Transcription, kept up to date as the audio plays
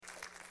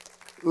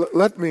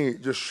Let me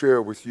just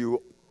share with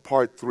you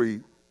part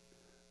three,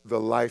 the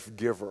life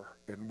giver.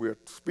 And we're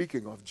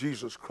speaking of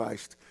Jesus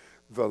Christ,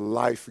 the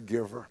life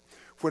giver.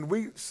 When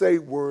we say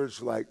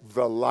words like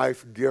the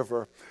life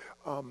giver,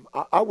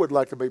 I would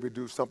like to maybe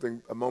do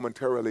something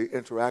momentarily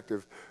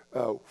interactive.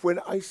 When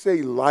I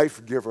say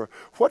life giver,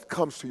 what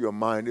comes to your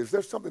mind? Is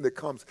there something that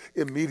comes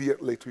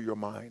immediately to your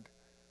mind?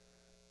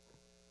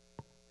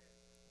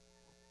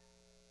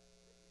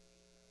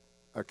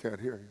 I can't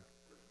hear you.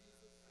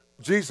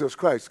 Jesus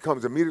Christ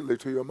comes immediately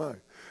to your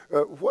mind.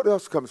 What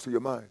else comes to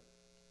your mind?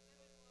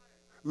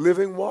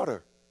 Living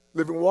water.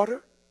 Living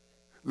water?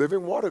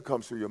 Living water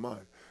comes to your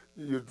mind.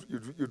 You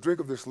drink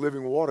of this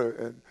living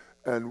water,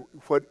 and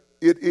what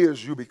it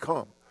is, you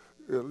become.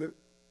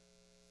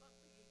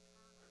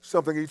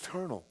 Something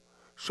eternal.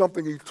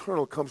 Something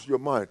eternal comes to your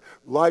mind.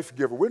 Life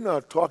giver. We're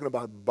not talking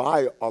about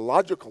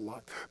biological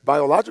life.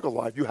 Biological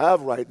life you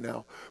have right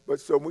now. But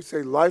so when we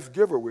say life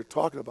giver, we're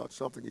talking about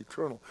something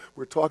eternal.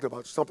 We're talking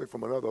about something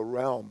from another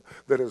realm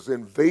that has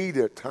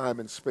invaded time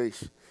and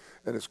space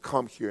and has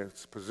come here and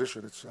it's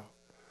positioned itself.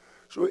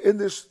 So in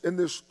this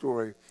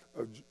story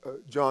of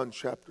John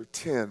chapter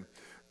 10,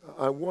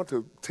 I want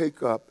to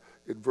take up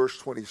in verse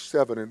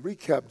 27 and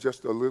recap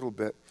just a little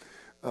bit.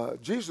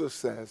 Jesus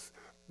says,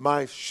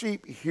 "My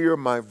sheep hear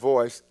my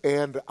voice,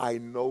 and I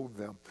know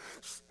them."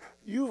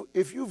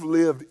 If you've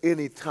lived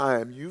any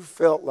time, you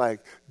felt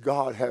like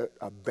God had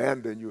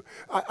abandoned you.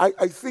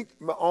 I think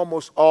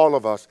almost all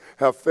of us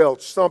have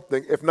felt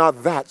something, if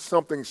not that,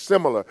 something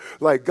similar.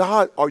 Like,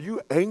 God, are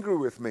you angry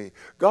with me?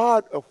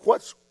 God,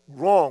 what's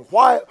wrong?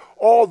 Why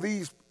all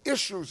these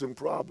issues and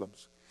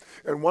problems?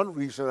 And one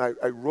reason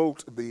I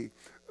wrote the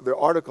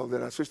article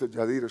that our sister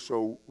Jadida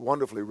so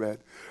wonderfully read,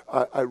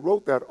 I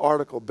wrote that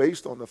article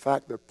based on the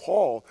fact that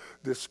Paul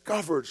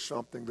discovered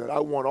something that I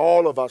want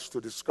all of us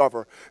to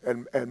discover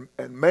and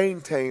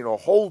maintain or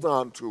hold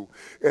on to.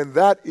 And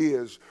that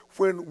is,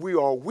 when we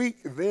are weak,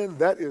 then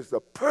that is the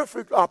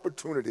perfect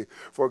opportunity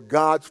for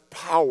God's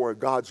power,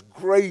 God's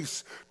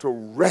grace to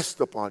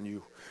rest upon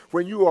you.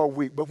 When you are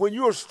weak. But when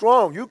you are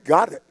strong, you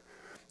got it.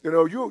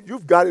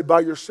 You've got it by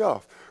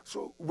yourself.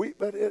 So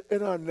but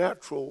in our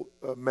natural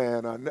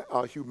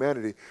our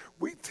humanity,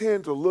 we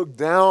tend to look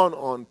down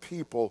on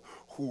people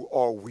who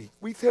are weak.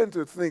 We tend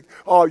to think,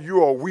 oh,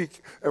 you are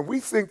weak. And we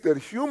think that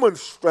human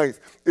strength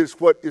is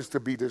what is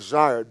to be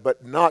desired,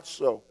 but not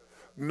so.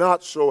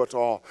 Not so at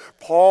all.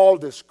 Paul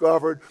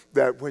discovered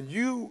that when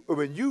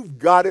you've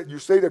got it, you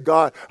say to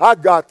God, I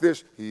got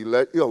this,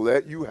 he'll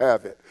let you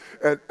have it.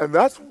 And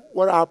that's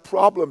what our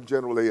problem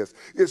generally is.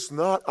 It's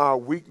not our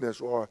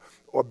weakness or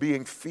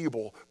being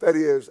feeble. That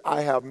is,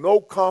 I have no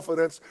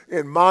confidence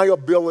in my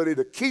ability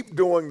to keep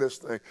doing this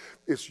thing.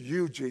 It's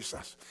you,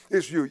 Jesus.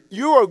 It's you.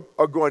 You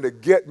are going to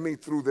get me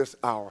through this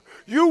hour.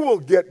 You will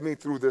get me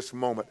through this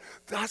moment.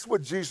 That's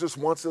what Jesus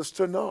wants us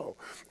to know.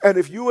 And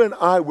if you and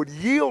I would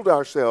yield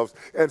ourselves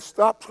and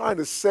stop trying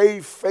to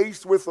save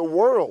face with the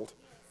world,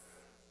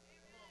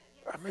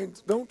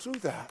 don't do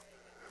that.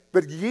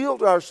 But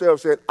yield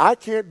ourselves and say, I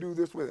can't do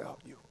this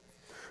without you.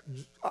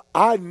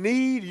 I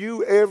need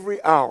you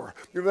every hour.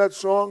 You know that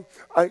song?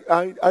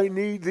 I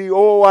need thee,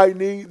 oh, I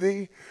need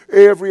thee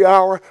every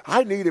hour.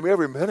 I need him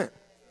every minute.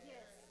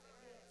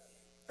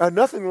 And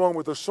nothing wrong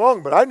with the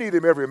song, but I need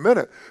him every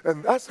minute.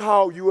 And that's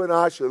how you and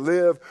I should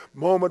live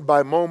moment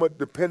by moment,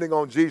 depending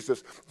on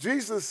Jesus.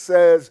 Jesus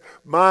says,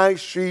 my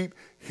sheep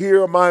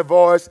hear my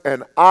voice,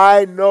 and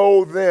I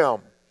know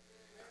them.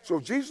 So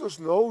Jesus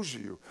knows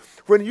you.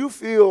 When you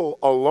feel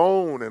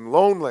alone and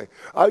lonely,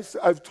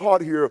 I've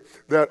taught here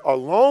that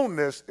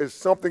aloneness is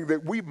something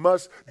that we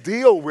must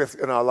deal with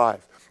in our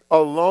life.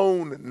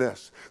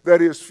 Aloneness,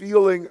 that is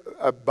feeling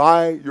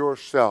by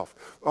yourself.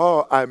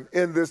 Oh, I'm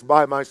in this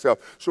by myself.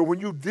 So when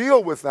you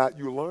deal with that,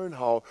 you learn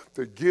how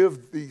to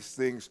give these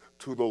things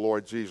to the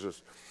Lord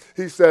Jesus.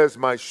 He says,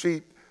 my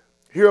sheep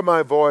hear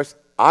my voice,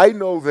 I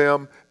know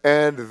them,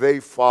 and they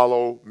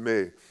follow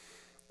me.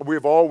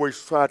 We've always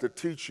tried to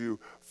teach you,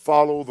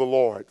 follow the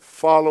Lord.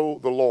 Follow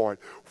the Lord.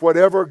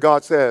 Whatever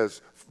God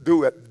says,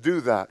 do it.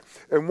 Do that.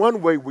 And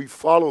one way we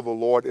follow the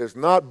Lord is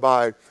not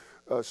by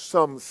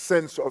some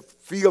sense of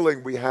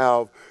feeling we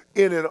have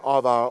in and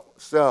of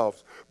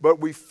ourselves, but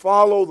we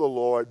follow the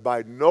Lord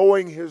by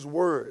knowing his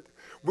word.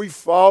 We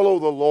follow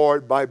the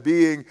Lord by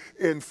being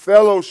in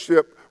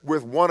fellowship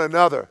with one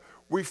another.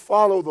 We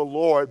follow the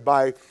Lord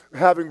by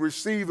having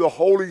received the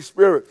Holy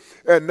Spirit.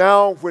 And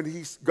now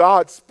when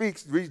God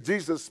speaks,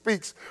 Jesus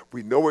speaks,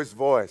 we know his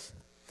voice.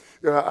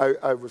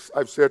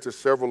 I've said to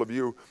several of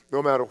you,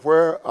 no matter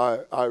where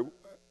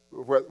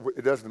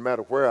it doesn't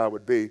matter where I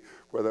would be,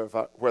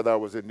 whether I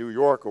was in New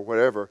York or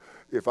whatever,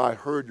 if I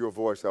heard your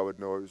voice, I would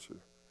know it was you.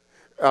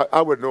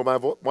 I would know my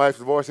wife's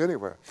voice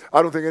anywhere.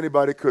 I don't think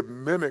anybody could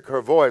mimic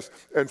her voice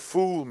and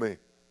fool me.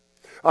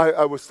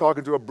 I was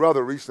talking to a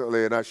brother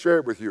recently, and I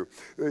shared with you.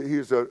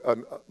 He's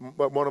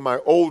one of my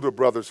older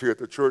brothers here at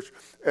the church,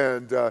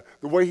 and the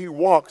way he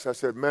walks, I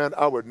said, man,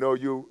 I would know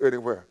you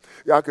anywhere.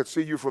 Yeah, I could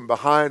see you from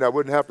behind. I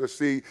wouldn't have to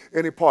see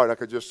any part. I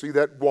could just see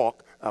that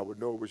walk, I would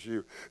know it was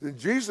you. And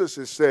Jesus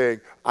is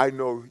saying, I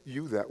know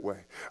you that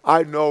way.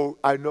 I know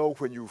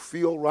when you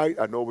feel right.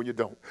 I know when you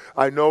don't.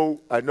 I know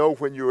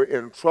when you're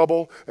in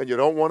trouble and you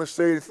don't want to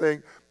say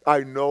anything.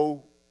 I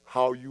know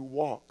how you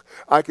walk.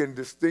 I can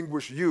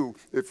distinguish you.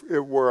 If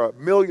it were a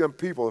million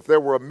people, if there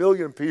were a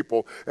million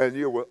people and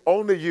you were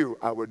only you,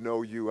 I would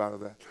know you out of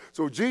that.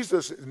 So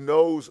Jesus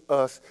knows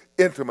us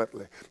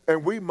intimately,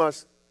 and we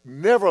must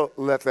never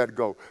let that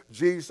go.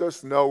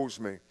 Jesus knows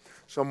me.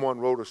 Someone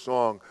wrote a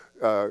song,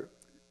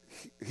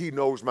 He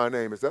knows my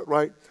name. Is that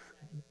right?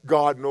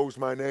 God knows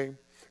my name.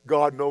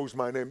 God knows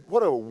my name.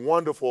 What a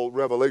wonderful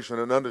revelation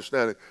and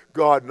understanding.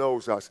 God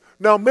knows us.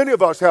 Now, many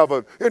of us have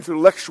an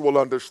intellectual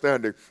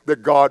understanding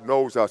that God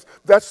knows us.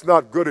 That's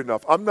not good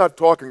enough. I'm not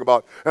talking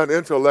about an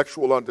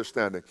intellectual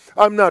understanding.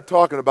 I'm not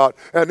talking about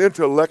an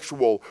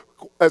intellectual,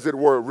 as it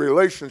were,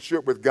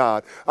 relationship with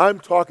God. I'm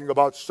talking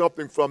about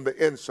something from the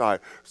inside,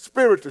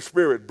 spirit to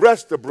spirit,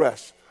 breast to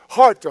breast,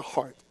 heart to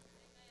heart.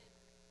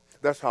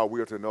 That's how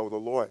we are to know the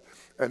Lord.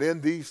 And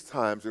in these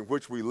times in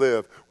which we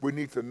live, we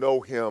need to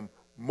know him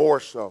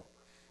more so.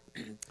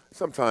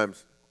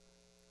 Sometimes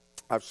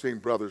I've seen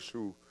brothers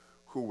who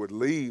would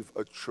leave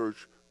a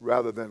church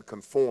rather than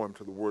conform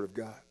to the Word of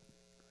God.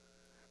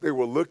 They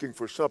were looking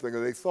for something,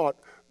 and they thought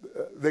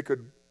they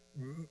could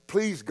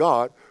please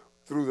God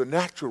through the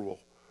natural.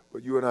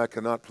 But you and I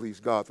cannot please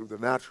God through the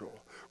natural.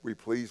 We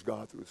please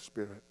God through the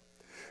Spirit.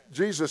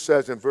 Jesus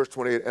says in verse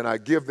 28, and I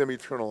give them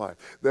eternal life.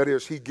 That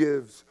is, he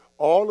gives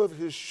all of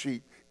his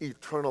sheep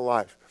eternal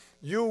life.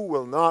 You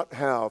will not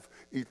have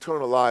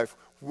eternal life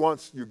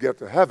once you get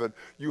to heaven.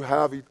 You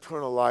have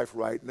eternal life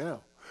right now.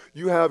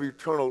 You have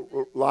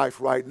eternal life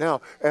right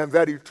now, and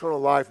that eternal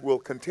life will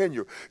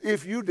continue.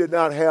 If you did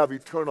not have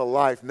eternal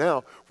life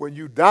now, when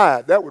you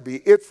died, that would be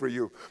it for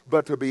you.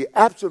 But to be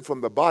absent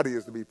from the body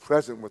is to be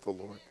present with the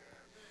Lord.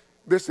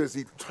 This is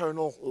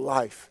eternal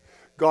life.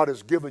 God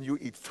has given you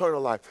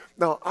eternal life.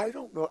 Now, I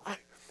don't know.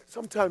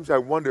 Sometimes I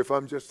wonder if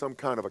I'm just some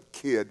kind of a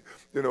kid,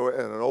 in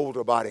an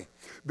older body,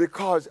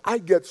 because I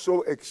get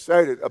so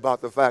excited about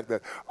the fact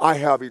that I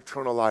have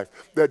eternal life,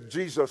 that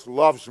Jesus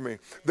loves me,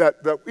 that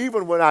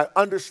even when I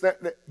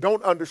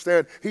don't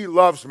understand, he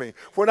loves me.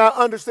 When I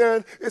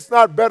understand, it's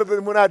not better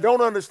than when I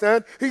don't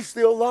understand, he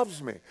still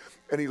loves me.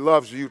 And he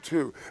loves you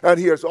too. And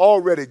he has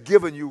already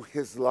given you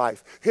his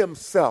life,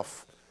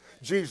 himself.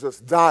 Jesus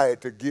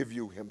died to give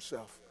you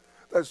himself.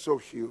 That's so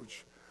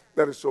huge.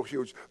 That is so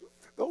huge.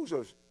 Those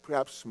are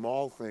perhaps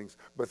small things,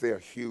 but they are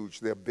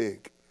huge. They're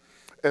big.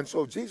 And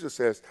so Jesus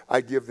says,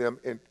 I give them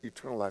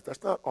eternal life.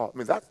 That's not all. I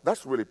mean,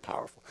 that's really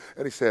powerful.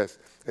 And he says,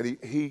 and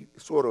he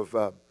sort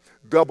of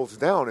doubles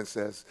down and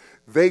says,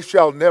 they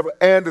shall never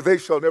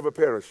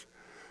perish.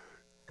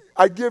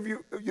 I give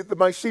you,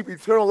 my sheep,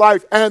 eternal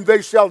life, and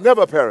they shall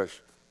never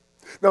perish.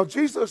 Now,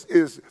 Jesus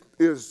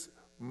is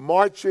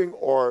marching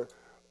or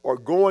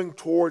going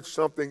towards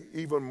something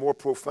even more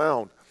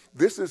profound.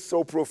 This is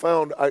so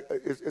profound,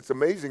 it's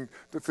amazing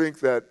to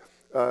think that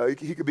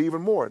he could be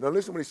even more. Now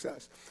listen what he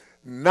says.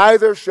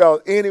 Neither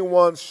shall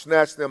anyone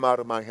snatch them out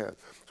of my hand.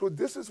 So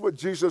this is what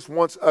Jesus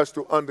wants us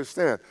to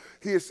understand.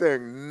 He is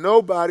saying,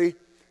 nobody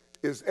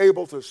is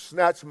able to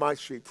snatch my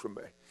sheep from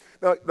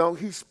me. Now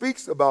he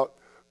speaks about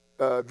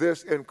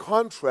this in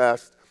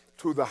contrast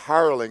to the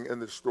hireling in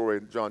the story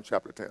in John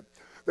chapter 10.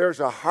 There's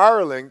a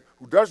hireling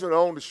who doesn't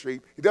own the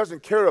sheep. He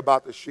doesn't care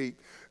about the sheep.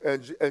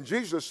 And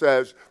Jesus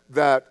says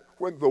that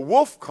when the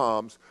wolf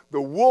comes,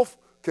 the wolf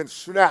can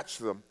snatch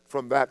them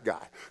from that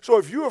guy. So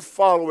if you're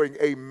following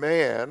a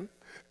man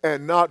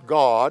and not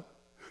God,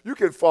 you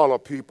can follow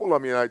people. I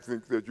mean, I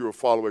think that you're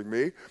following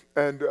me,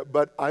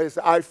 but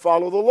I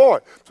follow the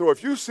Lord. So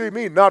if you see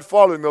me not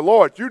following the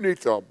Lord, you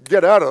need to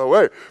get out of the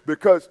way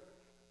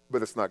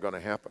but it's not going to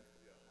happen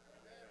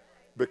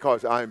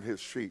because I'm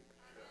his sheep.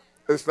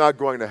 It's not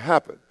going to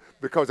happen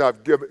because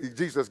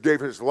Jesus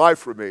gave his life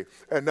for me,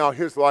 and now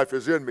his life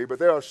is in me. But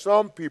there are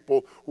some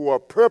people who are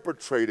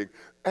perpetrating,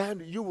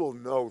 and you will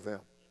know them.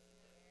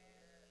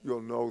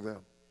 You'll know them.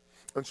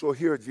 And so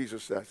here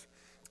Jesus says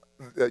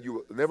that you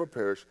will never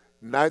perish,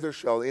 neither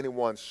shall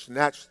anyone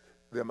snatch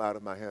them out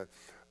of my hand.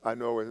 I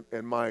know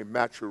in my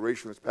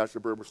maturation, as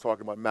Pastor Bird was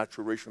talking about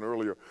maturation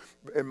earlier,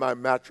 in my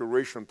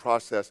maturation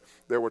process,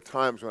 there were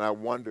times when I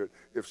wondered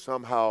if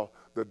somehow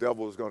the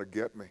devil is going to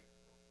get me.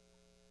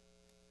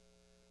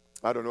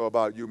 I don't know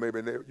about you. Maybe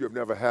you've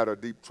never had a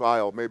deep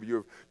trial. Maybe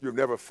you've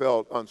never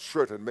felt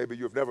uncertain. Maybe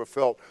you've never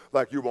felt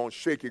like you're on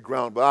shaky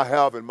ground. But I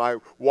have in my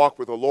walk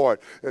with the Lord.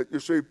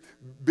 You see,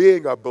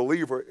 being a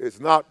believer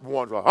is not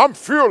one like, I'm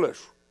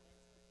fearless.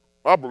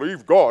 I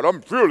believe God.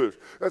 I'm fearless.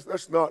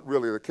 That's not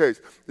really the case.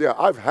 Yeah,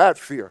 I've had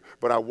fear,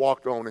 but I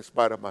walked on in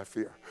spite of my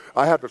fear.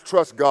 I had to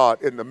trust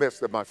God in the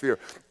midst of my fear.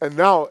 And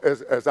now,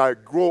 as I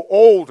grow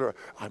older,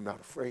 I'm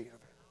not afraid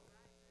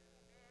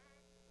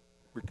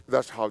of it.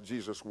 That's how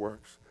Jesus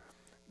works.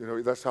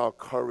 That's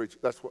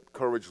what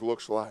courage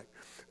looks like.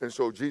 And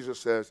so Jesus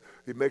says,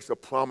 he makes a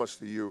promise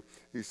to you.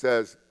 He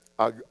says,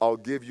 I'll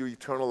give you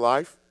eternal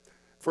life.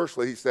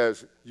 Firstly, he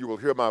says, you will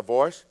hear my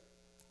voice.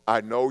 I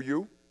know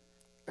you,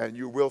 and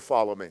you will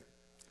follow me.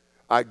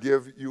 I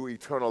give you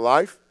eternal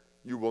life.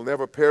 You will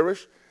never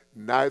perish,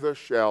 neither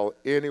shall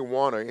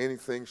anyone or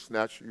anything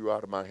snatch you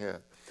out of my hand.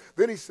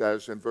 Then he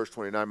says in verse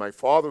 29, my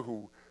Father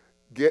who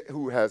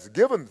has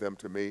given them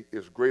to me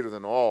is greater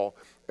than all,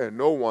 and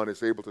no one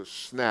is able to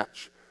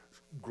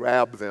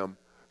grab them,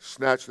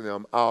 snatch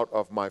them out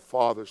of my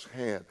Father's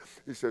hand.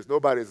 He says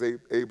nobody is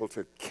able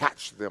to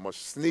catch them or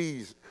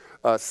seize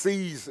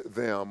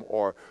them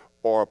or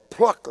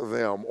pluck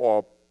them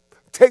or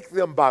take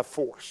them by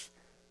force.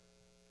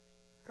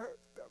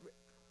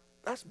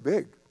 That's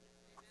big.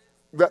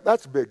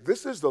 That's big.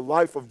 This is the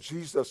life of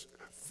Jesus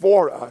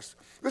for us.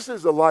 This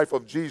is the life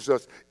of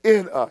Jesus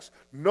in us.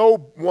 No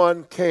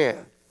one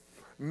can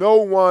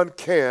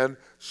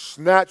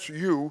snatch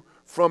you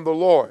from the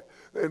Lord.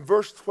 In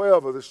verse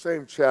 12 of the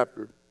same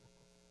chapter,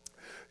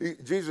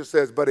 Jesus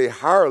says, but a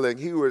hireling,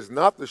 he who is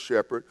not the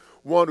shepherd,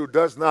 one who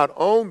does not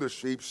own the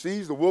sheep,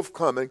 sees the wolf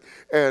coming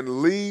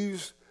and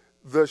leaves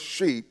the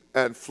sheep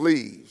and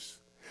flees.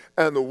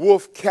 And the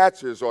wolf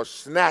catches or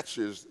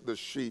snatches the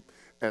sheep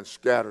and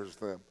scatters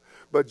them.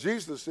 But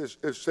Jesus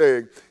is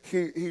saying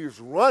he's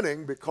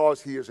running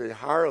because he is a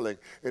hireling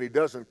and he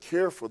doesn't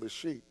care for the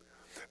sheep.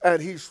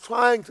 And he's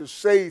trying to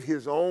save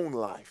his own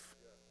life.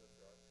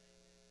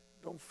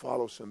 Don't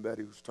follow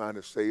somebody who's trying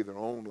to save their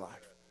own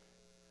life.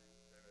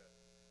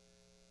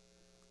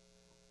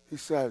 He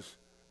says,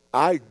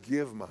 I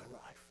give my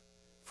life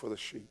for the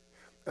sheep.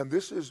 And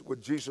this is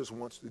what Jesus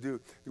wants to do.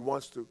 He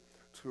wants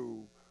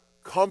to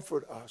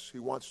comfort us. He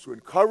wants to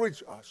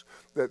encourage us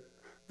that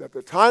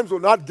the times will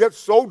not get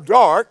so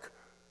dark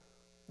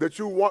that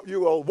you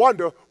will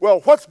wonder, well,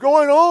 what's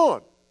going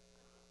on?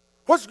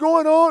 What's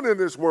going on in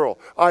this world?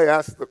 I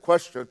ask the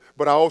question,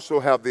 but I also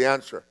have the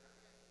answer.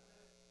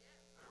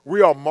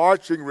 We are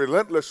marching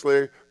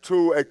relentlessly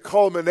to a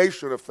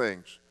culmination of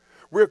things.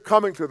 We're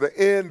coming to the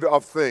end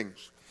of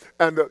things.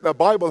 And the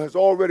Bible has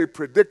already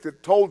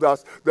told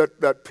us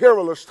that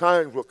perilous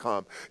times will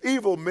come.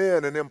 Evil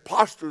men and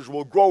impostors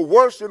will grow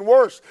worse and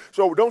worse.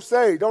 So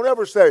don't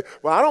ever say,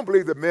 well, I don't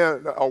believe that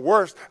men are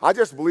worse. I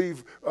just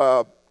believe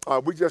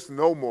we just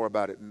know more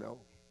about it. No.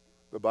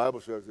 The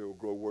Bible says it will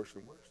grow worse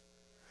and worse.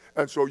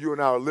 And so you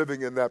and I are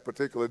living in that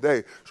particular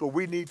day. So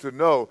we need to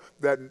know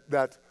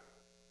that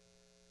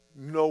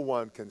no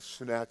one can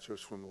snatch us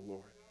from the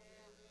Lord.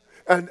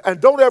 And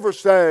don't ever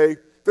say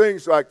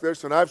things like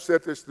this, and I've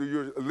said this to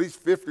you at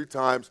least 50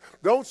 times.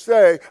 Don't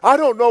say, I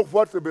don't know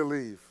what to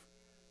believe.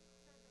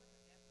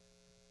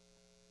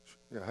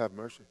 Yeah, have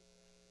mercy.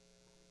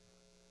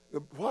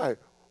 Why?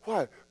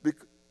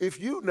 Because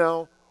if you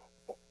now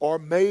are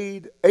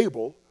made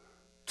able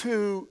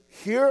to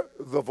hear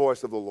the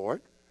voice of the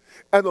Lord,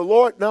 and the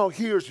Lord now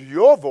hears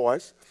your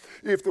voice,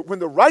 when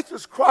the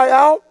righteous cry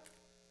out,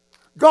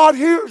 God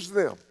hears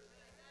them.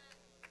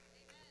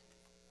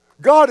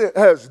 God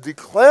has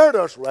declared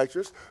us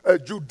righteous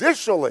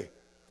judicially,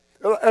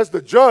 as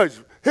the judge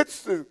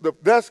hits the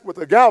desk with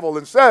a gavel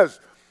and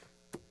says,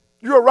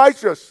 you're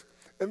righteous.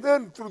 And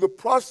then through the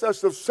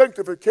process of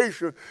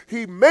sanctification,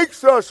 he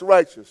makes us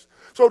righteous.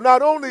 So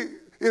not only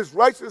is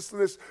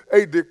righteousness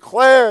a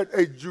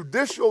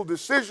judicial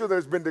decision that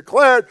has been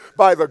declared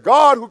by the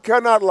God who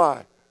cannot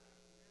lie.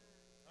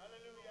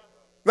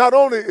 Not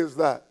only is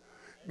that,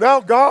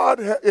 now God,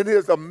 in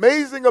his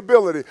amazing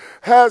ability,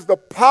 has the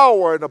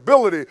power and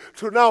ability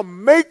to now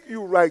make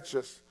you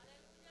righteous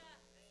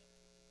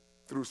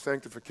through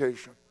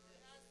sanctification.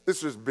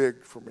 This is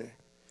big for me.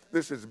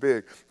 This is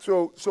big.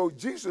 So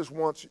Jesus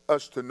wants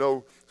us to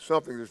know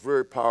something that's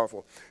very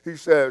powerful. He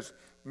says,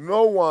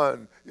 no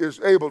one is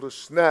able to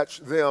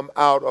snatch them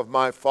out of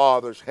my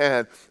Father's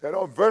hand. And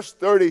on verse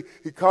 30,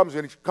 he comes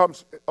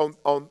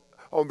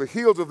on the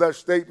heels of that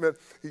statement,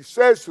 he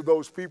says to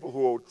those people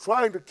who are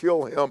trying to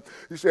kill him,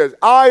 he says,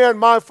 I and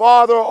my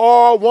Father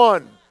are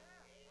one.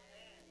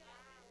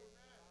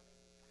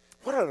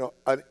 What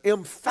an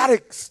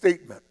emphatic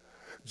statement.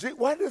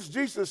 Why does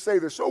Jesus say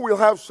this? So we'll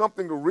have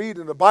something to read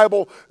in the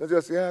Bible and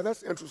just, yeah,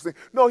 that's interesting.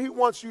 No, he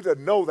wants you to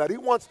know that. He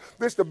wants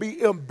this to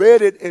be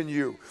embedded in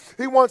you.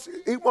 He wants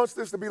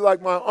this to be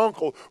like my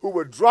uncle who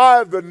would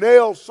drive the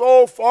nail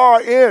so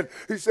far in.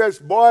 He says,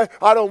 boy,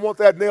 I don't want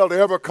that nail to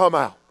ever come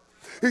out.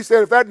 He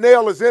said, if that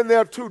nail is in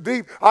there too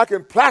deep, I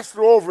can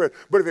plaster over it.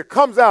 But if it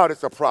comes out,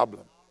 it's a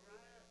problem.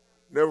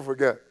 Never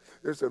forget.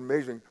 It's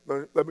amazing.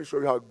 Let me show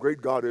you how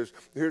great God is.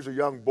 Here's a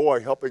young boy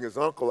helping his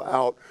uncle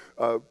out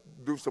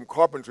do some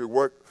carpentry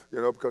work,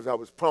 because I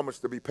was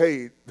promised to be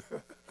paid.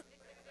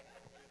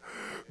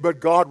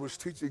 But God was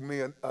teaching me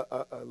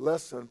a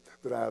lesson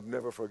that I have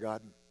never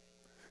forgotten.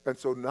 And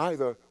so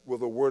neither will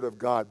the word of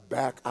God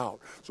back out.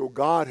 So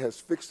God has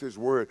fixed his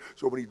word.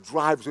 So when he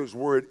drives his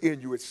word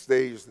in you, it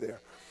stays there.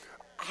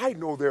 I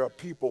know there are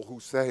people who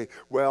say,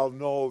 well,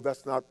 no,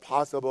 that's not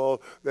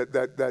possible,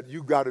 that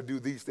you got to do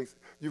these things.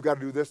 You got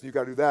to do this, and you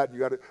got to do that.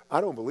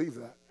 I don't believe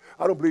that.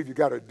 I don't believe you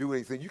got to do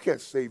anything. You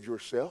can't save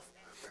yourself.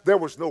 There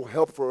was no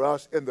help for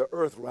us in the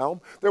earth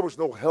realm. There was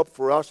no help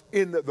for us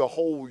in the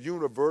whole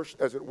universe,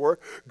 as it were.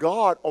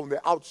 God on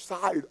the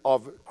outside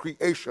of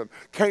creation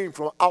came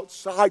from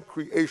outside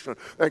creation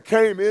and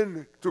came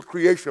into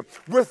creation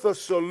with a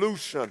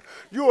solution.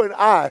 You and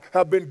I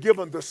have been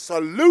given the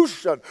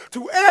solution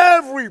to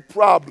every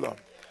problem.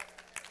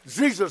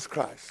 Jesus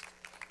Christ.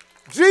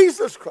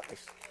 Jesus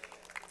Christ.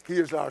 He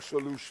is our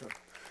solution.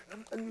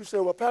 And you say,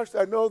 well, Pastor,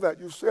 I know that.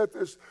 You said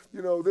this,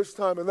 this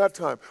time and that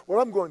time. Well,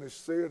 I'm going to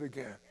say it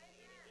again.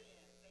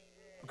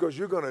 Because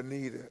you're going to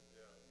need it.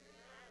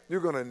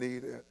 You're going to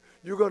need it.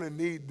 You're going to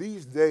need,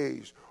 these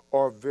days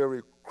are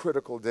very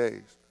critical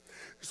days.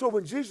 So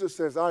when Jesus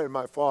says, I and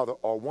my Father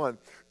are one,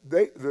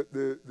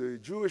 the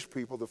Jewish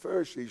people, the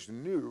Pharisees,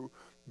 knew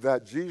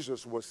that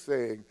Jesus was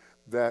saying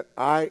that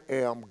I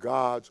am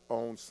God's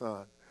own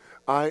son.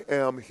 I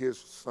am his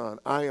son.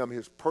 I am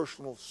his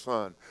personal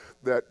son.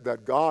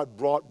 That God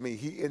brought me.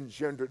 He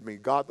engendered me.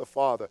 God the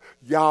Father,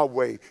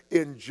 Yahweh,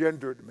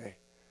 engendered me.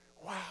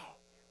 Wow.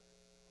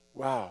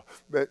 Wow.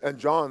 And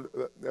John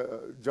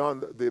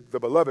the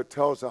beloved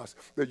tells us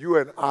that you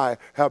and I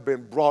have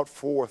been brought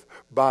forth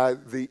by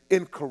the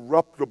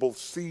incorruptible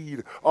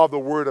seed of the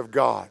Word of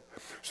God.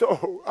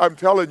 So I'm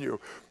telling you,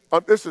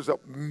 this is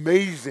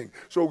amazing.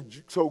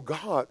 So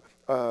God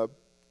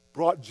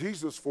brought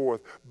Jesus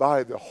forth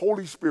by the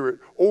Holy Spirit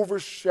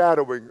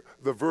overshadowing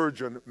the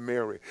Virgin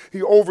Mary.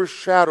 He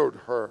overshadowed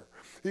her.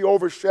 He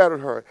overshadowed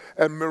her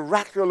and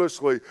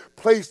miraculously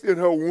placed in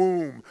her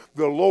womb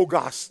the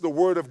Logos, the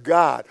Word of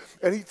God.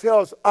 And he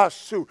tells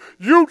us too,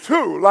 you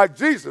too, like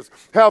Jesus,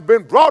 have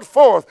been brought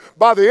forth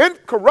by the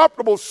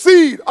incorruptible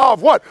seed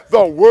of what?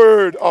 The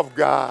Word of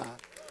God.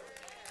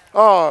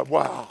 Oh,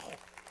 wow.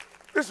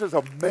 This is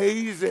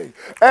amazing.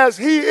 As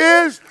he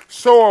is,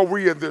 so are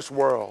we in this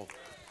world.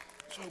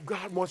 So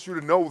God wants you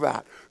to know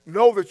that.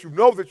 Know that you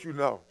know that you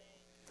know.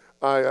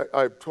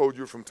 I've told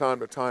you from time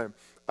to time,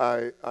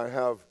 I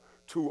have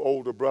two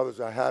older brothers.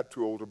 I had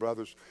two older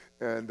brothers,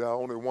 and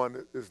only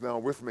one is now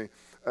with me.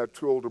 I had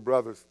two older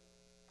brothers,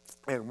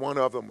 and one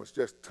of them was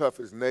just tough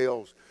as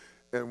nails,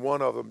 and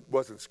one of them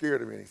wasn't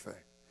scared of anything.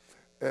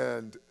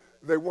 And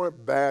they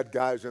weren't bad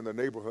guys in the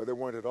neighborhood. They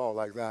weren't at all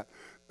like that.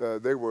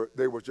 They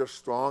were just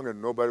strong,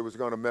 and nobody was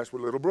going to mess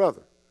with little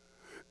brother.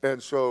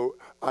 And so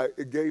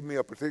it gave me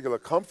a particular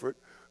comfort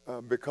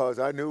because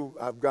I knew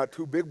I've got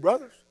two big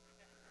brothers.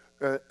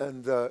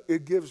 And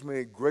it gives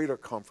me greater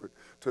comfort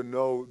to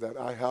know that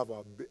I have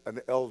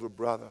an elder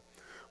brother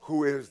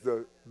who is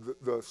the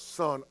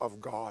Son of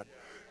God.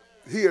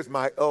 He is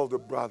my elder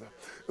brother.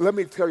 Let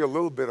me tell you a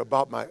little bit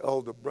about my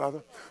elder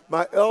brother.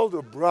 My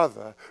elder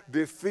brother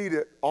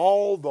defeated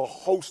all the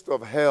host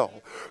of hell,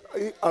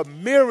 a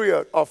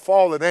myriad of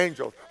fallen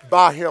angels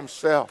by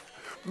himself.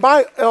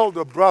 My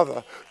elder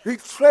brother, he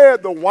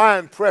tread the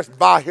winepress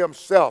by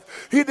himself.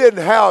 He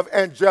didn't have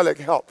angelic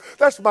help.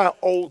 That's my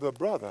older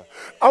brother.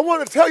 I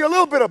want to tell you a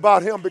little bit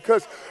about him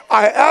because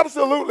I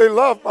absolutely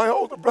love my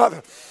older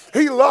brother.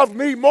 He loved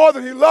me more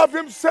than he loved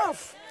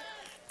himself.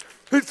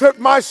 He took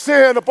my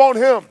sin upon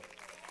him.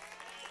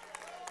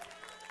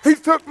 He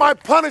took my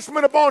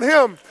punishment upon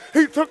him.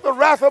 He took the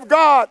wrath of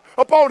God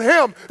upon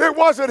him. It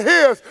wasn't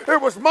his, it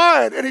was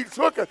mine, and he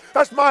took it.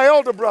 That's my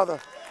elder brother.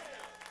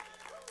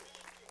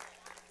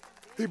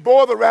 He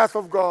bore the wrath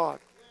of God.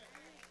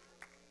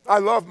 I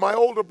love my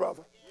older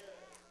brother.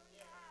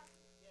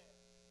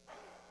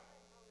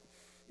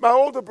 My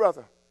older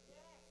brother.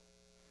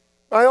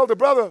 My elder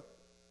brother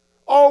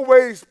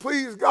always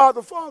pleased God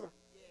the Father.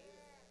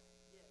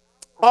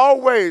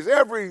 Always,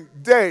 every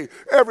day,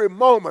 every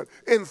moment,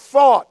 in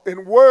thought,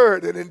 in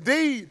word, and in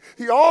deed,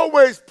 he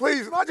always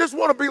pleased. And I just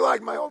want to be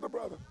like my elder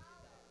brother.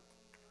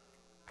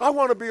 I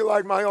want to be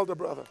like my elder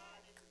brother.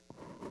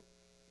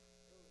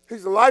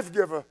 He's a life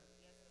giver.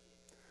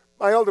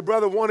 My elder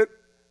brother wanted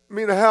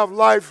me to have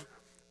life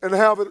and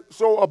have it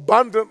so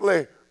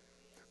abundantly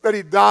that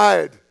he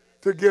died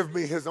to give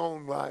me his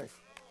own life.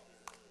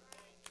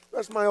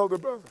 That's my elder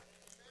brother.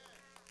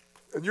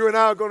 And you and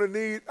I are going to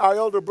need our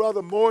elder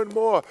brother more and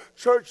more.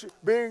 Church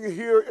being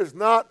here is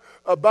not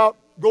about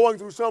going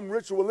through some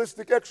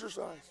ritualistic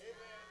exercise.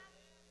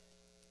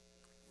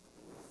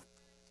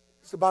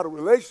 It's about a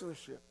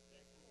relationship.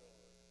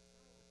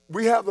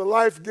 We have the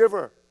life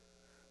giver,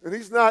 and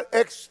he's not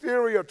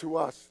exterior to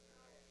us.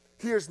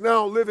 He is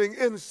now living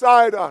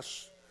inside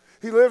us.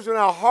 He lives in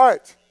our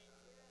heart.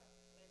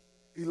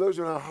 He lives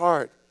in our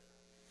heart.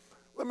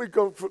 Let me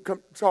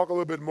talk a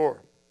little bit more.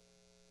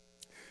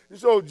 And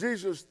so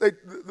Jesus,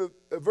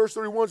 verse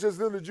 31 says,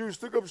 then the Jews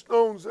took up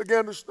stones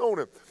again to stone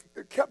him.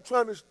 They kept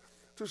trying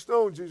to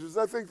stone Jesus.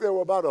 I think there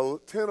were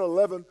about 10 or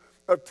 11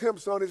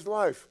 attempts on his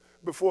life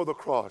before the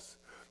cross.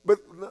 But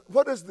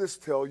what does this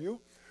tell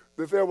you?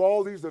 That there were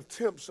all these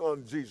attempts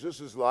on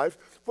Jesus' life.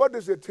 What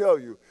does it tell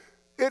you?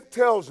 It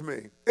tells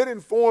me, it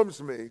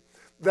informs me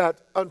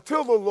that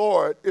until the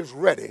Lord is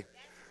ready,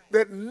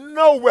 that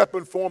no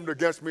weapon formed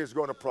against me is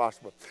going to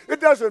prosper.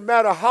 It doesn't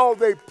matter how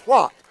they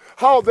plot,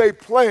 how they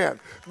plan.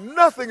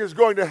 Nothing is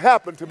going to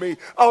happen to me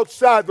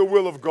outside the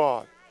will of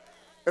God.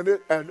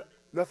 And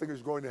nothing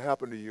is going to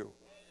happen to you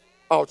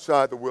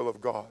outside the will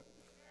of God.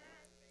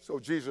 So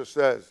Jesus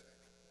says,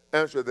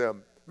 answer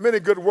them, many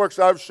good works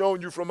I've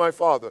shown you from my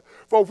Father.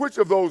 For which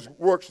of those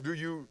works do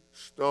you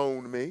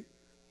stone me?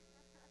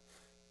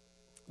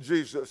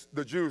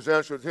 The Jews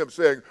answered him,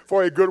 saying,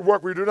 for a good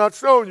work we do not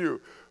stone you,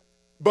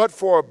 but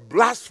for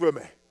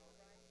blasphemy.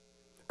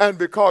 And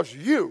because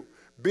you,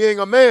 being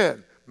a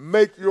man,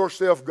 make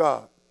yourself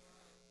God.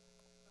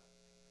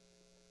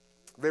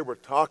 They were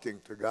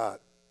talking to God.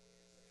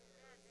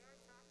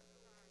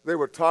 They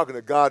were talking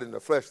to God in the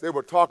flesh. They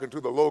were talking to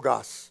the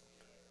Logos,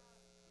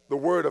 the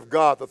Word of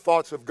God, the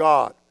thoughts of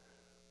God.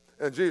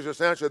 And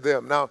Jesus answered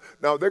them. Now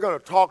they're going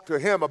to talk to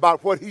him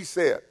about what he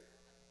said,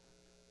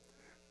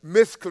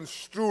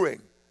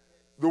 misconstruing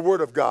the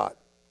Word of God.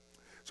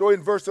 So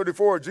in verse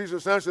 34,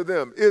 Jesus answered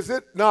them, is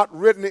it not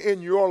written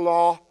in your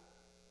law,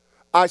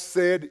 I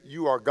said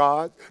you are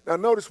God? Now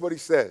notice what he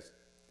says.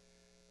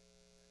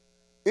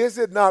 Is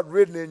it not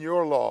written in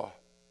your law,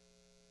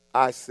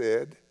 I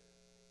said?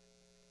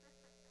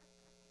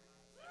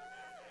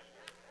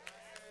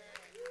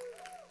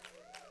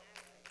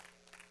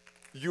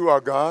 You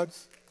are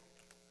gods?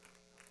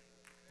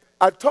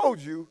 I told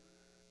you,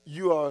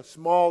 you are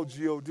small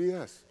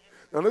G-O-D-S.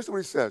 Now listen to what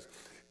he says.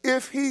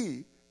 If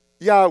he,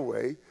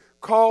 Yahweh,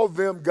 called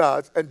them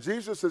gods, and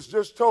Jesus has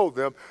just told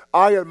them,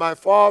 I and my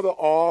Father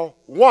are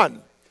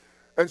one.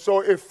 And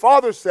so if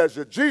Father says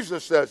it,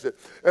 Jesus says it,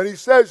 and he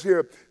says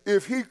here,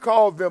 if he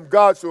called them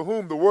gods to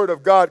whom the word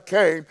of God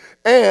came,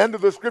 and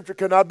the scripture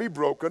cannot be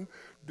broken,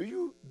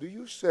 do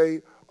you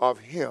say of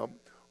him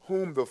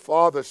whom the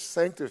Father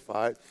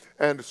sanctified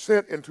and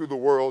sent into the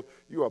world,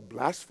 you are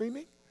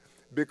blaspheming?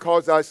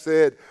 Because I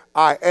said,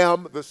 I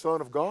am the Son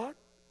of God?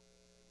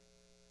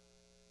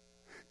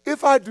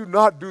 If I do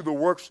not do the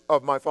works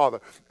of my Father.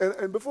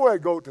 And before I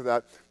go to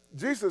that,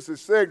 Jesus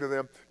is saying to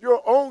them,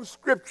 your own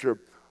scriptures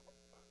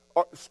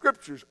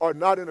are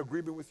not in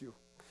agreement with you.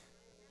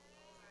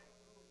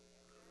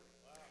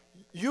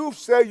 You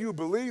say you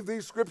believe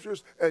these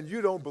scriptures and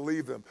you don't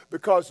believe them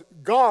because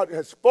God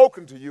has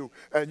spoken to you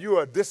and you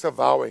are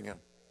disavowing him.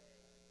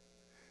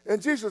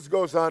 And Jesus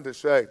goes on to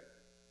say,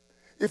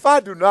 if I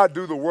do not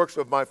do the works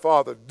of my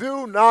Father,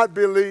 do not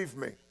believe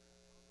me.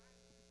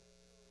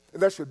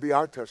 And that should be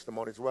our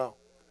testimony as well.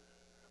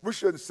 We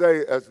shouldn't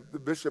say, as the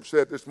bishop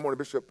said this morning,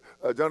 Bishop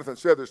Jonathan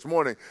said this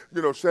morning,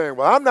 saying,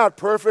 well, I'm not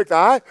perfect.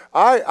 I'm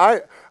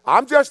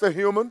just a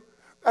human.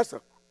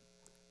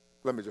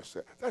 Let me just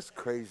say, that's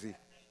crazy.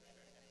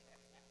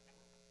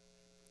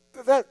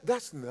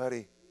 That's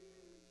nutty.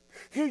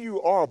 Here you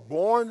are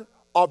born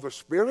of the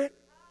Spirit,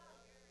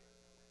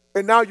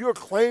 and now you're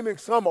claiming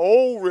some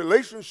old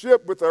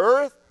relationship with the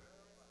earth?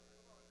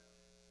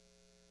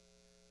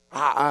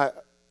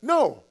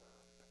 No.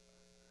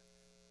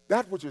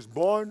 That which is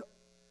born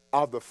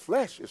of the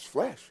flesh is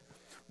flesh,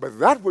 but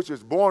that which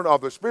is born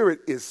of the Spirit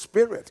is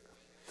spirit.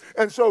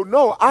 And so,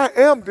 no, I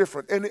am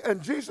different.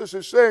 And Jesus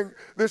is saying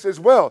this as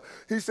well.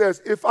 He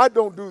says, if I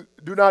do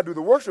not do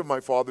the works of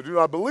my Father, do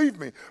not believe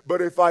me. But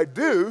if I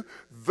do,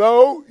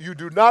 though you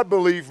do not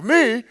believe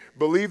me,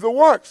 believe the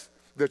works,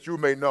 that you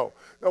may know.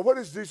 Now, what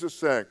is Jesus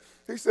saying?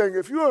 He's saying,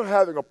 if you are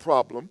having a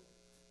problem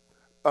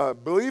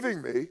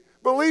believing me,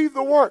 believe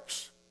the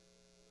works.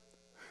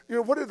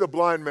 What did the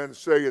blind man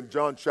say in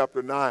John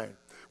chapter 9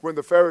 when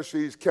the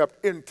Pharisees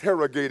kept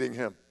interrogating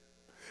him?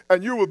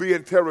 And you will be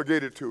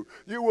interrogated too.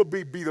 You will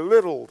be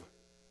belittled.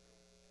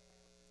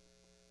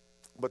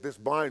 But this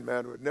blind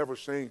man who had never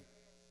seen,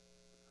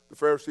 the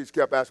Pharisees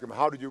kept asking him,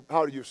 how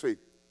do you see?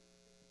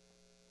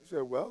 He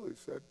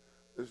said,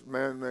 this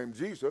man named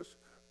Jesus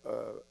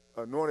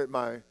anointed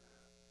my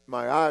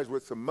eyes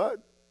with some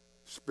mud,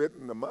 spit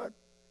in the mud,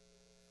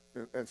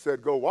 and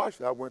said, go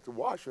wash. I went to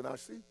wash and I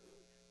see.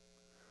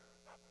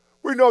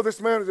 We know this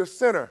man is a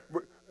sinner.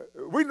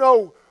 We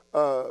know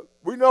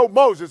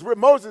Moses.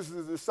 Moses is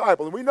a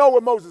disciple, and we know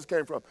where Moses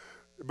came from.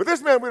 But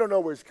this man, we don't know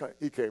where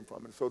he came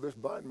from. And so this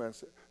blind man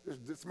said,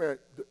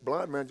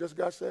 blind man just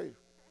got saved.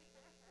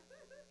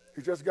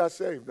 He just got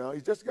saved now.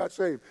 He just got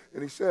saved.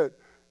 And he said,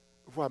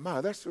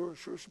 why, that sure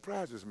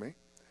surprises me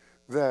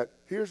that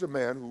here's a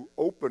man who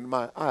opened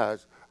my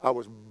eyes. I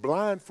was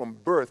blind from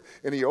birth,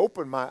 and he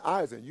opened my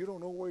eyes, and you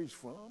don't know where he's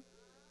from?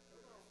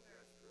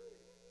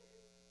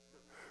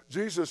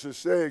 Jesus is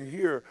saying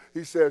here,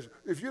 he says,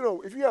 if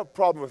you have a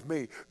problem with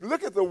me,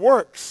 look at the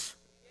works.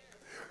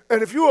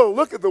 And if you will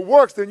look at the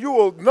works, then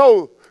you'll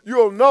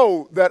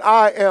know that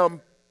I am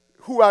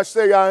who I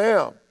say I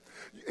am.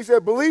 He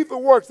said, believe the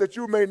works that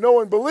you may know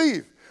and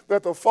believe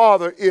that the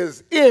Father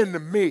is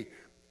in me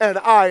and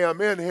I am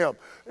in him.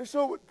 And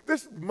so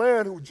this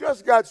man who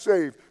just got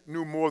saved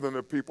knew more than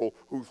the people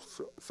who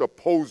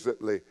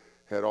supposedly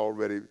had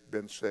already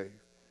been saved.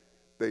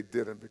 They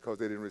didn't because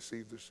they didn't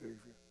receive the Savior.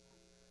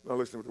 Now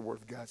listen to what the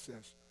word of God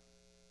says.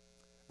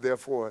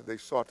 Therefore, they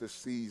sought to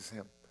seize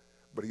him,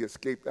 but he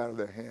escaped out of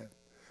their hand.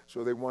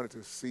 So they wanted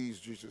to seize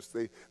Jesus.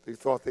 They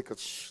thought they could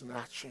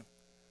snatch him.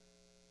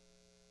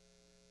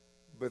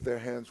 But their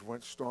hands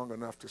weren't strong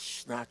enough to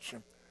snatch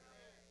him.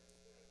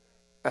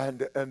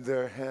 And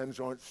their hands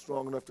aren't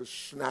strong enough to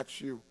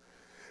snatch you.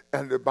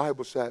 And the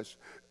Bible says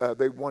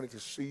they wanted to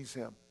seize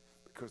him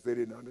because they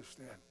didn't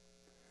understand.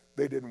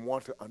 They didn't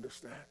want to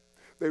understand.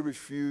 They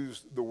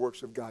refused the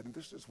works of God. And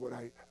this is what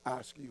I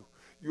ask you.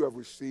 You have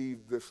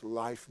received this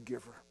life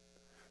giver.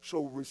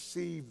 So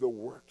receive the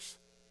works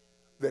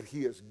that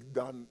he has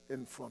done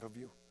in front of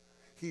you.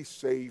 He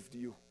saved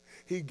you.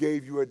 He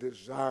gave you a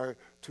desire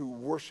to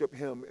worship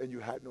him, and you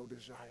had no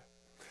desire.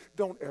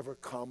 Don't ever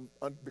come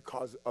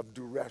because of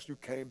duress. You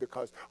came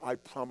because I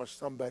promised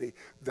somebody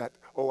that,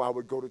 I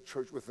would go to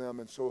church with them,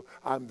 and so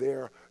I'm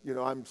there.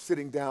 I'm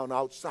sitting down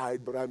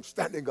outside, but I'm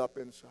standing up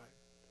inside.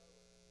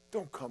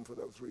 Don't come for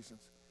those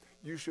reasons.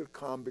 You should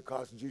come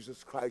because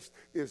Jesus Christ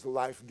is the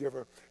life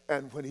giver,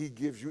 and when he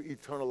gives you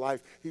eternal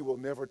life, he will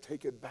never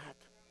take it back.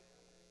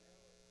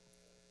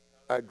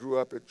 I grew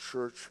up in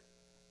church.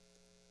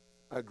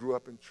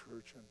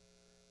 And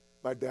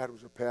my dad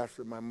was a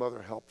pastor. My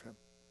mother helped him.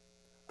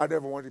 I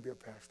never wanted to be a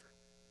pastor,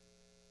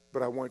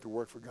 but I wanted to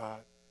work for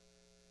God.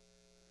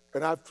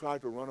 And I've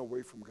tried to run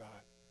away from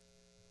God.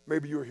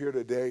 Maybe you're here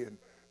today,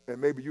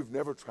 and maybe you've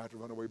never tried to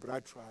run away, but I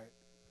tried.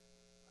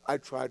 I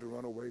tried to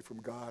run away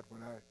from God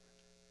when I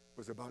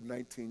was about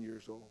 19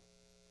 years old.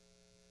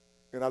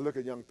 And I look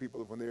at young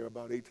people when they're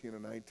about 18 or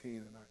 19,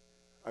 and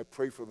I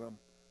pray for them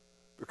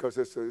because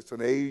it's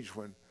an age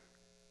when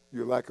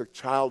you're like a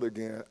child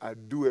again. I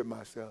do it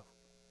myself.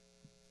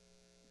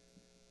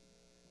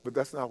 But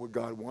that's not what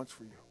God wants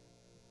for you.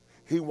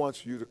 He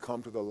wants you to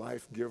come to the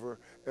life giver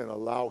and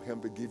allow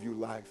him to give you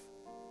life.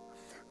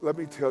 Let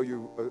me tell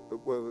you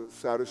one of the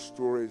saddest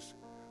stories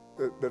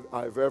that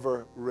I've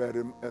ever read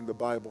in the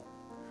Bible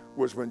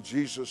was when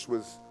Jesus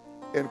was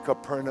in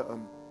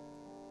Capernaum.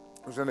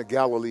 He was in the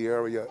Galilee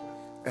area,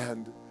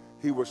 and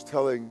he was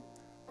telling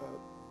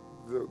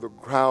the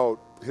crowd,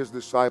 his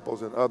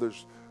disciples and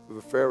others,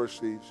 the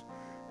Pharisees,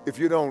 if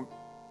you don't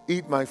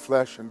eat my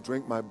flesh and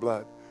drink my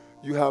blood,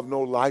 you have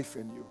no life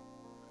in you.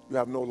 You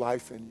have no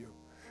life in you.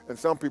 And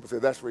some people say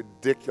that's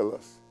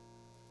ridiculous.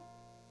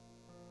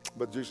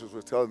 But Jesus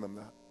was telling them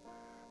that.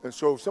 And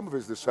so some of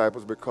his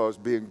disciples, because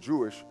being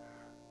Jewish,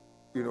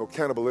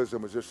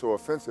 cannibalism was just so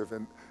offensive.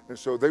 And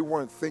so they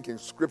weren't thinking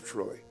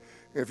scripturally.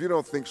 And if you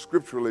don't think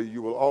scripturally,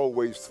 you will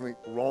always think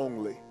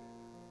wrongly.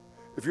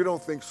 If you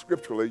don't think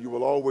scripturally, you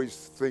will always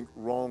think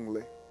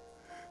wrongly.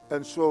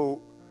 And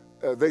so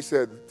they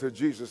said to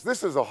Jesus,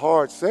 this is a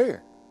hard saying.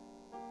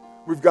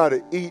 We've got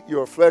to eat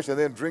your flesh and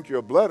then drink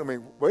your blood. I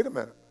mean, wait a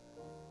minute.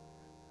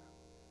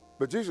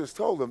 But Jesus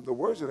told them, the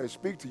words that I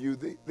speak to you,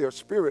 they're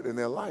spirit and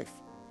they're life.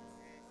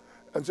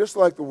 And just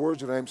like the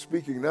words that I'm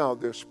speaking now,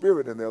 they're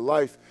spirit and they're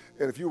life.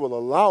 And if you will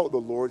allow the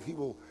Lord, he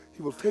will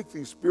take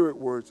these spirit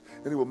words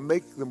and he will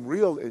make them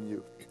real in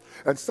you.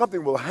 And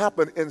something will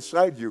happen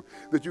inside you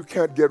that you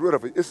can't get rid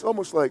of it. It's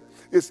almost like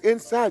it's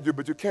inside you,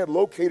 but you can't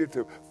locate it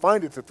to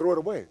find it, to throw it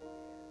away.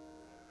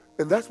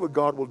 And that's what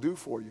God will do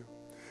for you.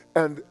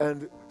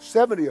 And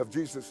 70 of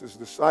Jesus'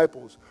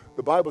 disciples,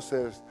 the Bible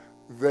says,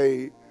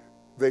 they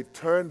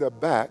turned their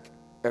back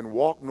and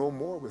walked no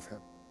more with him.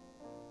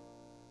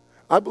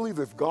 I believe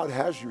if God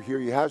has you here,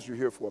 he has you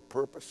here for a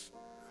purpose.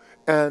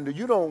 And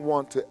you don't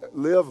want to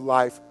live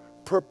life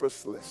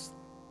purposeless.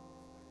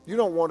 You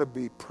don't want to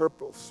be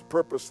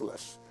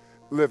purposeless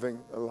living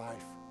a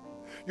life.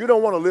 You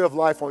don't want to live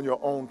life on your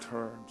own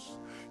terms.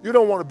 You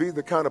don't want to be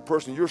the kind of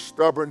person, you're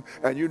stubborn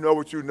and you know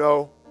what you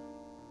know.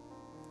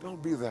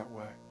 Don't be that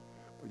way.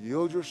 But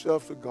yield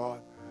yourself to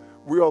God.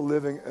 We are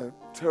living in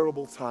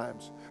terrible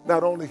times,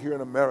 not only here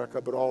in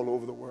America, but all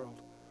over the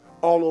world.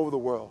 All over the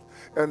world.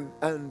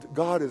 And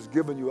God has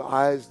given you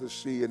eyes to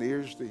see and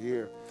ears to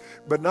hear,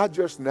 but not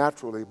just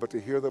naturally, but to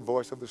hear the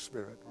voice of the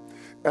Spirit.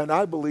 And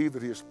I believe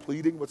that he is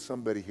pleading with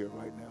somebody here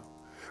right now.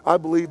 I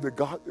believe that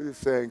God is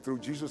saying through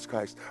Jesus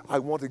Christ, I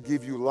want to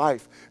give you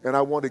life, and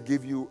I want to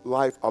give you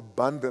life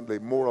abundantly,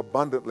 more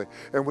abundantly.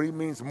 And when he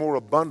means more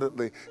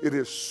abundantly, it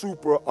is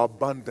super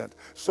abundant,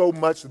 so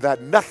much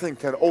that nothing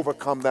can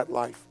overcome that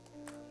life.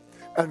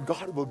 And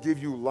God will give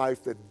you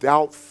life that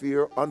doubt,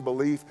 fear,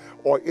 unbelief,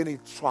 or any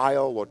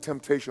trial or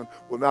temptation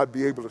will not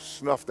be able to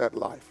snuff that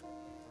life.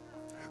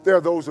 There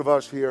are those of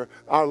us here,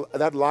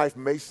 that life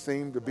may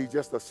seem to be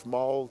just a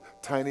small,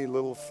 tiny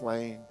little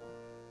flame.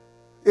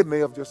 It may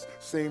have just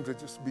seemed to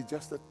just be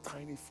just a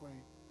tiny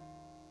flame.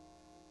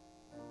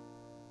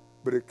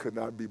 But it could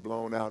not be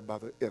blown out by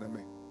the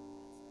enemy.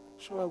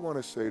 So I want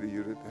to say to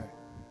you today,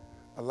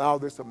 allow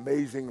this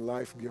amazing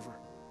life giver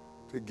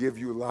to give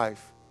you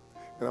life.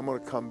 And I'm going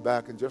to come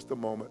back in just a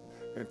moment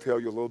and tell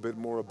you a little bit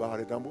more about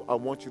it. I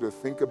want you to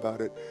think about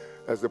it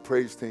as the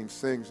praise team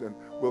sings, and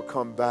we'll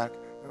come back.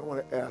 And I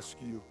want to ask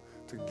you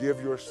to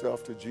give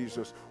yourself to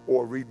Jesus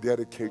or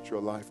rededicate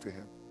your life to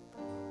him.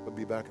 We'll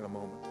be back in a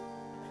moment.